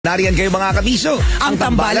Nariyan kayo mga kabisyo. Ang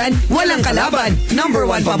tambalan, walang kalaban. Number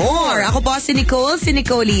 1 pa more. Ako po si Nicole,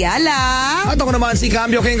 Hyala. At ako naman si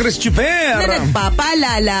Cambio King Tsuper. Na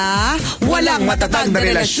nagpapaalala, walang matatag na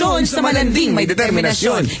relasyon sa malanding may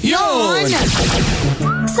determinasyon. Yon!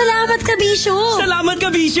 Salamat, kabisyo! Salamat,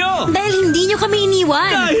 kabisyo! Dahil hindi nyo kami iniwan.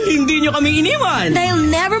 Dahil hindi nyo kami iniwan. Dahil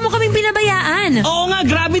never mo kaming pinabayaan. Oo nga,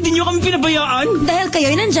 grabe din nyo kami pinabayaan. Dahil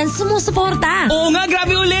kayo'y nandyan sumusuporta. Oo nga,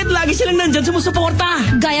 grabe ulit. Lagi silang nandyan sumusuporta.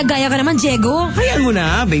 Gaya-gaya ka naman, Diego. Hayaan mo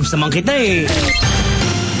na, babes naman kita eh.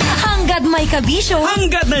 Hanggat may kabisyo.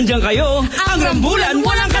 Hanggat nandyan kayo, ang rambulan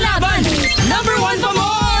walang kalaban. Number 1 pa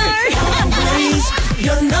more!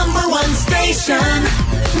 Your number 1 station,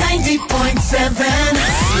 90.7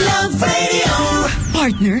 Love Radio.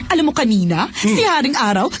 Partner, alam mo kanina, si Haring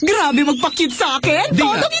Araw, grabe magpa-cute sa akin. Di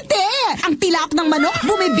Todo nga. ngiti. Ang tilak ng manok,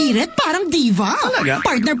 bumibirit parang diva. Talaga?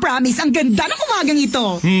 Partner, promise, ang ganda ng umagang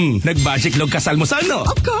ito. Nag-magic log kasal mo sa ano?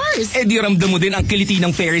 Of course. Eh di ramdam mo din ang kiliti ng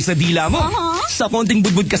fairy sa dila mo. Sa konting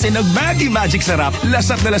budbud kasi nag-Maggi Magic Sarap.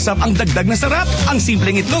 Lasap na lasap ang dagdag na sarap. Ang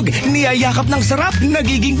simpleng itlog, niyayakap ng sarap,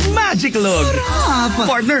 nagiging magic log. Sarap.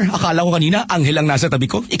 Partner, akala ko kanina, anghel ang nasa tabi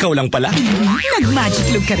ko. Ikaw lang pala. Nag-magic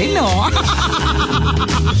look ka rin, no?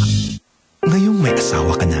 Ngayong may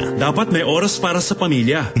asawa ka na. Dapat may oras para sa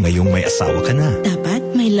pamilya. Ngayong may asawa ka na.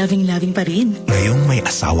 Dapat may loving-loving pa rin. Ngayong may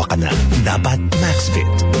asawa ka na. Dapat Maxvit.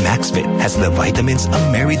 Maxvit has the vitamins a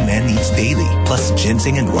married man needs daily, plus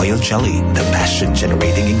ginseng and royal jelly, the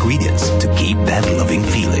passion-generating ingredients to keep that loving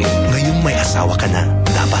feeling. Ngayong may asawa ka na.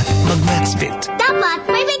 Dapat mag-Maxvit. Dapat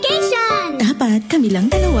may vacation! Dapat kami lang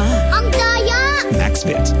dalawa. Ang daya!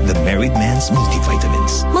 Maxvit, the married man's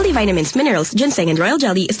multivitamins. Multivitamins, minerals, ginseng, and royal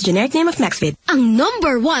jelly is the generic name of Maxvit. Ang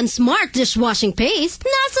number 1 smart dishwashing paste,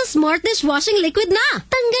 nasa smart dishwashing liquid na.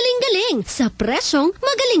 Tanggaling-galing, sa presyong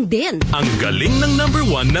magaling din. Ang galing ng number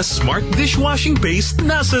 1 na smart dishwashing paste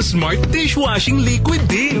nasa smart dishwashing liquid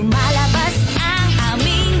din. Malabas ang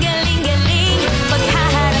aming galing-galing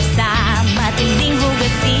paghaharap sa matinding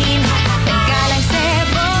hugasin. Tanggalang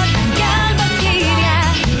sebo, tanggal bakterya.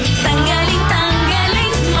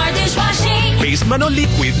 Tanggaling, smart dishwashing. Paste man o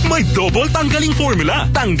liquid, may double tanggaling formula.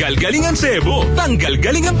 Tanggal galing ang sebo, tanggal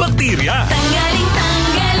galing ang bakterya.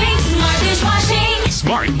 Tanggaling, smart dishwashing.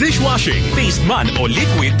 Smart dishwashing, paste man o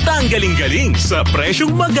liquid, tanggaling galing sa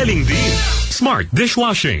presyong magaling din. Smart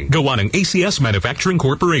dishwashing, gawa ng ACS Manufacturing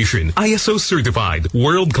Corporation, ISO certified,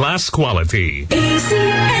 world-class quality.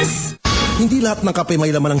 ACS. Hindi lahat ng kape may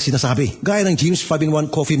laman ang sinasabi. Gaya ng Jimm's 5-in-1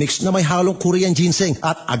 Coffee Mix na may halong Korean ginseng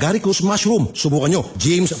at agaricus mushroom. Subukan nyo,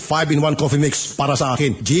 Jimm's 5-in-1 Coffee Mix para sa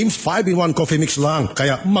akin. Jimm's 5-in-1 Coffee Mix lang.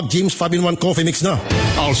 Kaya mag-Jimm's 5-in-1 Coffee Mix na.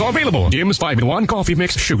 Also available, Jimm's 5-in-1 Coffee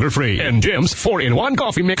Mix sugar-free and Jimm's 4-in-1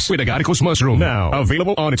 Coffee Mix with agaricus mushroom. Now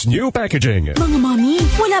available on its new packaging. Mga mami,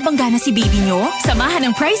 wala bang gana si baby nyo? Samahan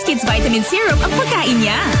ng Pricekidz Vitamin Syrup ang pagkain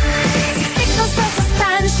niya. Siksik sa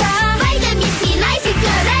sustansya. Vitamin C, nice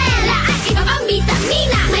Clarella at iba pang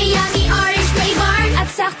vitamina. May yummy orange flavor At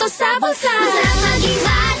sakto sa bulsa. masarap maging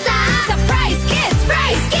bata. Sa Pricekidz!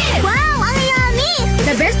 Pricekidz! Wow, ang yummy!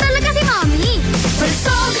 The best talaga si mommy.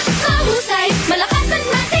 Busog, mahusay, malakas at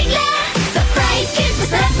masigla. Sa Pricekidz,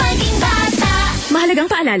 masarap maging bata. Mahalagang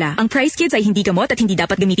paalala, ang Pricekidz ay hindi gamot at hindi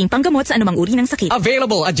dapat gamiting panggamot sa anumang uri ng sakit.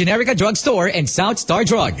 Available at Generica Drugstore and South Star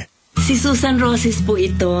Drug. Si Susan Roces po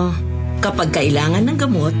ito. Kapag kailangan ng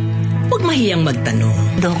gamot, huwag mahiyang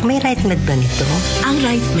magtanong. Dok, may Ritedmed ba nito? Ang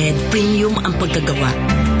Ritedmed, premium ang pagkagawa.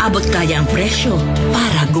 Abot kaya ang presyo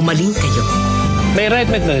para gumaling kayo. May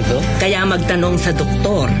Ritedmed na ito? Kaya magtanong sa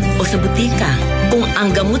doktor o sa butika kung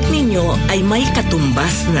ang gamot ninyo ay may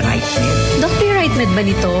katumbas na Ritedmed. Dok, may Ritedmed ba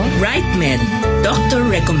nito? Ritedmed, doctor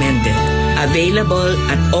recommended. Available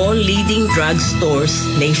at all leading drugstores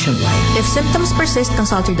nationwide. If symptoms persist,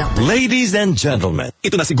 consult your doctor. Ladies and gentlemen,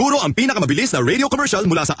 ito na siguro ang pinakamabilis na radio commercial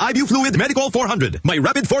mula sa IBU Fluid Medicol 400. May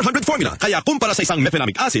Rapid 400 formula, kaya kumpara sa isang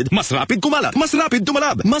mefenamic acid, mas rapid kumalat, mas rapid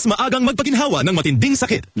tumalab, mas maagang magpaginhawa ng matinding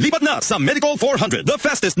sakit. Lipat na sa Medicol 400, the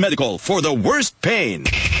fastest medical for the worst pain.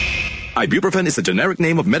 Ibuprofen is the generic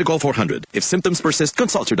name of Medicol 400. If symptoms persist,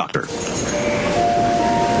 consult your doctor.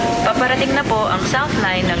 Paparating na po ang South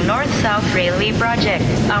Line ng North-South Railway Project.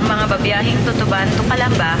 Ang mga babiyahing Tutuban to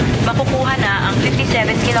Calamba, makukuha na ang 57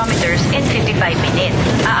 kilometers in 55 minutes.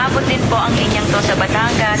 Aabot din po ang linyang to sa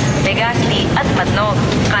Batangas, Legazpi at Matnog.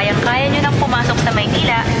 Kayang-kaya nyo nang pumasok sa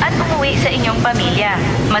Maynila at umuwi sa inyong pamilya.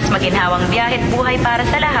 Mas maginhawang biyahe at buhay para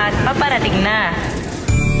sa lahat, paparating na.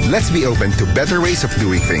 Let's be open to better ways of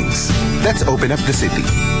doing things. Let's open up the city.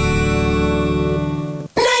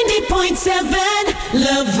 90.7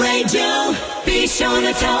 Love Radio, BISYO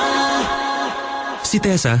na to. Si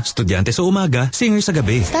Tessa, estudyante sa umaga, singer sa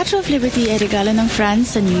gabi. Statue of Liberty ay regalo ng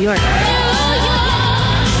France sa New York.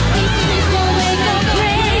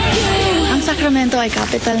 Ang Sacramento ay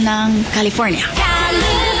capital ng California.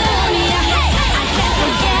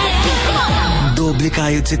 Doble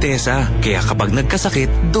kayod si Tessa, kaya kapag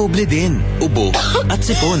nagkasakit, doble din. Ubo at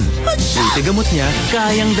sipon. Buti gamot niya,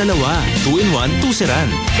 kayang dalawa. 2-in-1 Tuseran.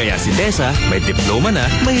 Kaya si Tessa, may diploma na,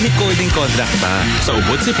 may recording contract pa. Sa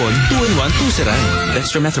ubo at sipon, 2-in-1 Tuseran.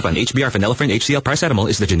 Dextromethorphan, HBr, phenylephrine, HCl, paracetamol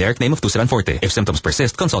is the generic name of Tuseran Forte. If symptoms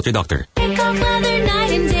persist, consult your doctor. Hi-kop Leather night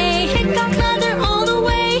and day. Hi-kop Leather all the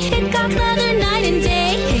way. Hi-kop Leather night and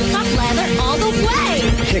day. Hi-kop Leather all the way.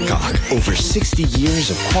 Hi-kop, over 60 years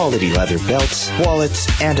of quality leather belts, wallets,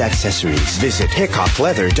 and accessories. Visit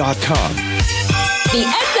HiCopLeather.com. The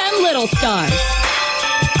SM Little Stars.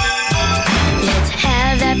 Let's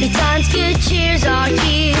have happy times, good cheers are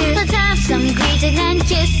here. Let's have some greeting and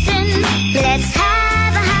kissing. Let's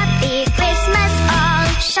have a happy Christmas all.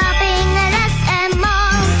 Shopping at SM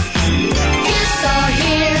Mall. Gifts are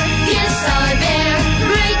here, gifts are there.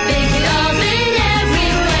 Great big loving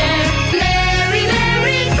everywhere. Merry,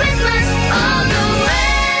 Merry Christmas all the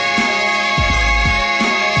way.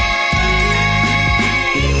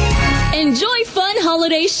 Enjoy fun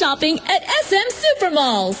holiday shopping at SM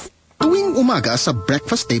Supermalls. Tuwing umaga sa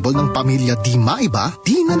breakfast table ng pamilya di maiba,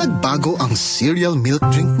 di na nagbago ang cereal milk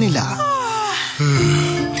drink nila.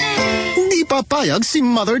 Hindi papayag si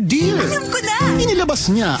Mother Dear. Alam ko na! Inilabas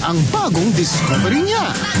niya ang bagong discovery niya.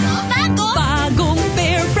 Bagong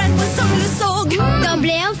Bear Brand Busog-Lusog.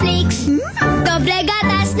 Doble ang flakes. Doble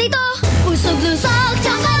gatas nito. Busog-lusog,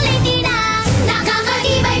 chocolate na.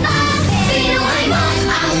 Nakakatibay pa. Pinuhay mo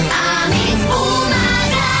ang aming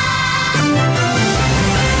umaga.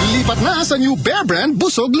 Lipat na sa new Bear Brand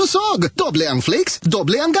Busog-Lusog. Doble ang flakes,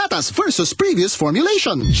 doble ang gatas versus previous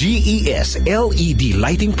formulation. GES LED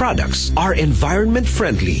lighting products are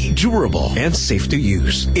environment-friendly, durable, and safe to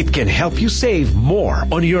use. It can help you save more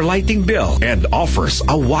on your lighting bill and offers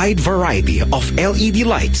a wide variety of LED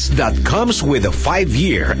lights that comes with a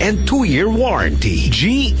 5-year and 2-year warranty.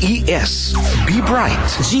 GES. Be bright.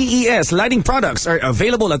 GES lighting products are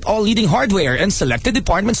available at all leading hardware and selected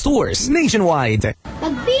department stores nationwide.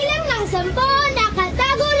 Pagbilang ng 10,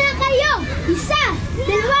 nakatago na kayo. 1,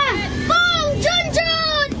 2, Bong!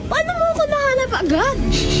 Junjun! Paano mo ko nahanap agad?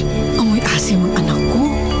 Amoy asim ang anak ko.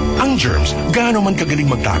 Ang germs, gaano man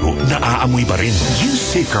kagaling magtago, naaamoy pa rin. Use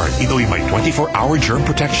Safeguard. Ito ay may 24-hour germ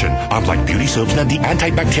protection. Unlike beauty soaps na di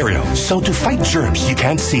antibacterial. So to fight germs you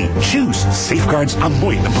can't see, choose Safeguard's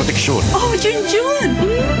amoy ng proteksyon. Oh, Junjun!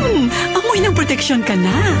 Amoy ng proteksyon ka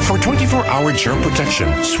na. For 24-hour germ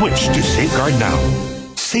protection, switch to Safeguard now.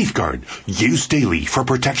 Safeguard. Use daily for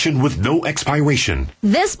protection with no expiration.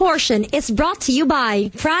 This portion is brought to you by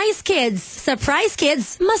Pricekidz. Sa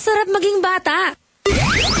Pricekidz, masarap maging bata.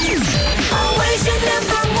 Always your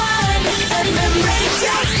number